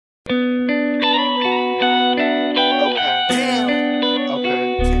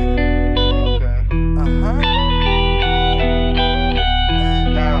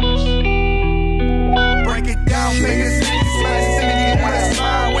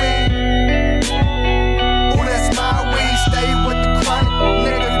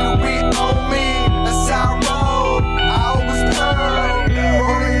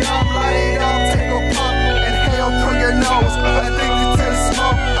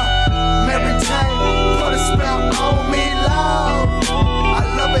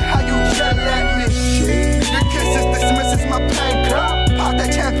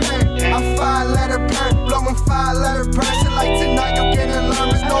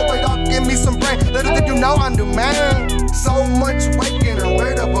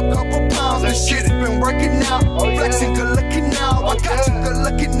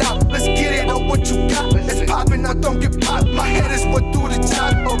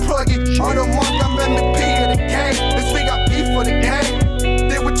On the mark, I'm MVP of the game. This week I beef for the game.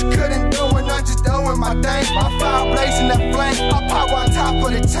 Did what you couldn't do and I'm just doing my thing. My fire blazing that flame. I power on top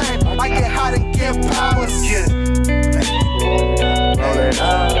of the chain. I get hot and give power. Let's get it. Roll it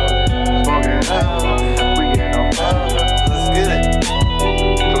up, smoke it up. We get on fire. Let's get it.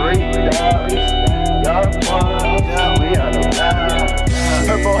 3 dollars, y'all one. Yeah, we on the line.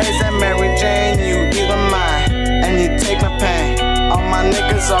 Purple haze and Mary Jane, you either mine, and you take my pain. All my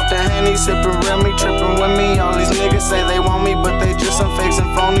niggas off the Henny, sippin' Remy, trippin' with me. All these niggas say they want me, but they just some fakes and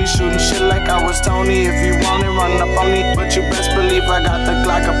phonies. Shooting shit like I was Tony. If you want it, run up on me. But you best believe I got the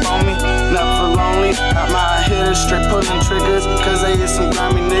Glock up on me. Never lonely, got my hitters straight pulling triggers. Cause they is some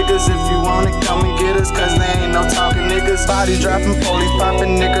grimy niggas. If you want it, come and get us. Cause they ain't no talking niggas. Body dropping, police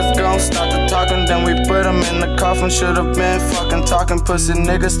popping, niggas gon' start the talking. Then we put them in the coffin. Should've been fucking talking. Pussy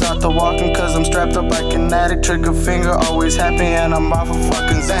niggas start the walking. Cause I'm strapped up like an addict. Trigger finger always happy and I'm off of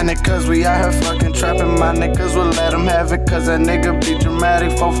fucking Xanax. Cause we out here fucking trapping. My niggas will let them have it. Cause that nigga be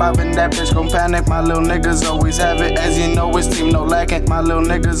dramatic. 4-5 and that bitch gon' panic. My little niggas always have it. As you know, it's team no lacking. My little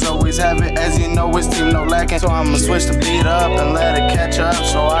niggas always have it. As you know, it's team no lacking. So I'ma switch the beat up and let it catch up.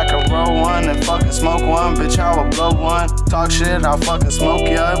 So I can roll one and fucking smoke one. Bitch, I will blow one. Talk shit, I'll fucking smoke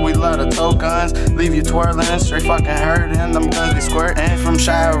ya. We love to tow guns. Leave you twirling. Straight fucking hurting. Them guns be squirting. From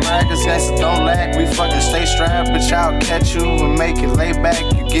shy rackets, gangsters don't lack. We fucking stay strapped. Bitch, I'll catch you and make it lay back.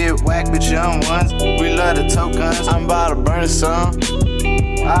 You get whacked, bitch, young ones. We love to tow guns. I'm about to burn some.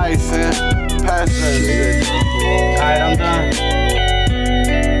 Alright, sis. Pass that shit. Alright, I'm done.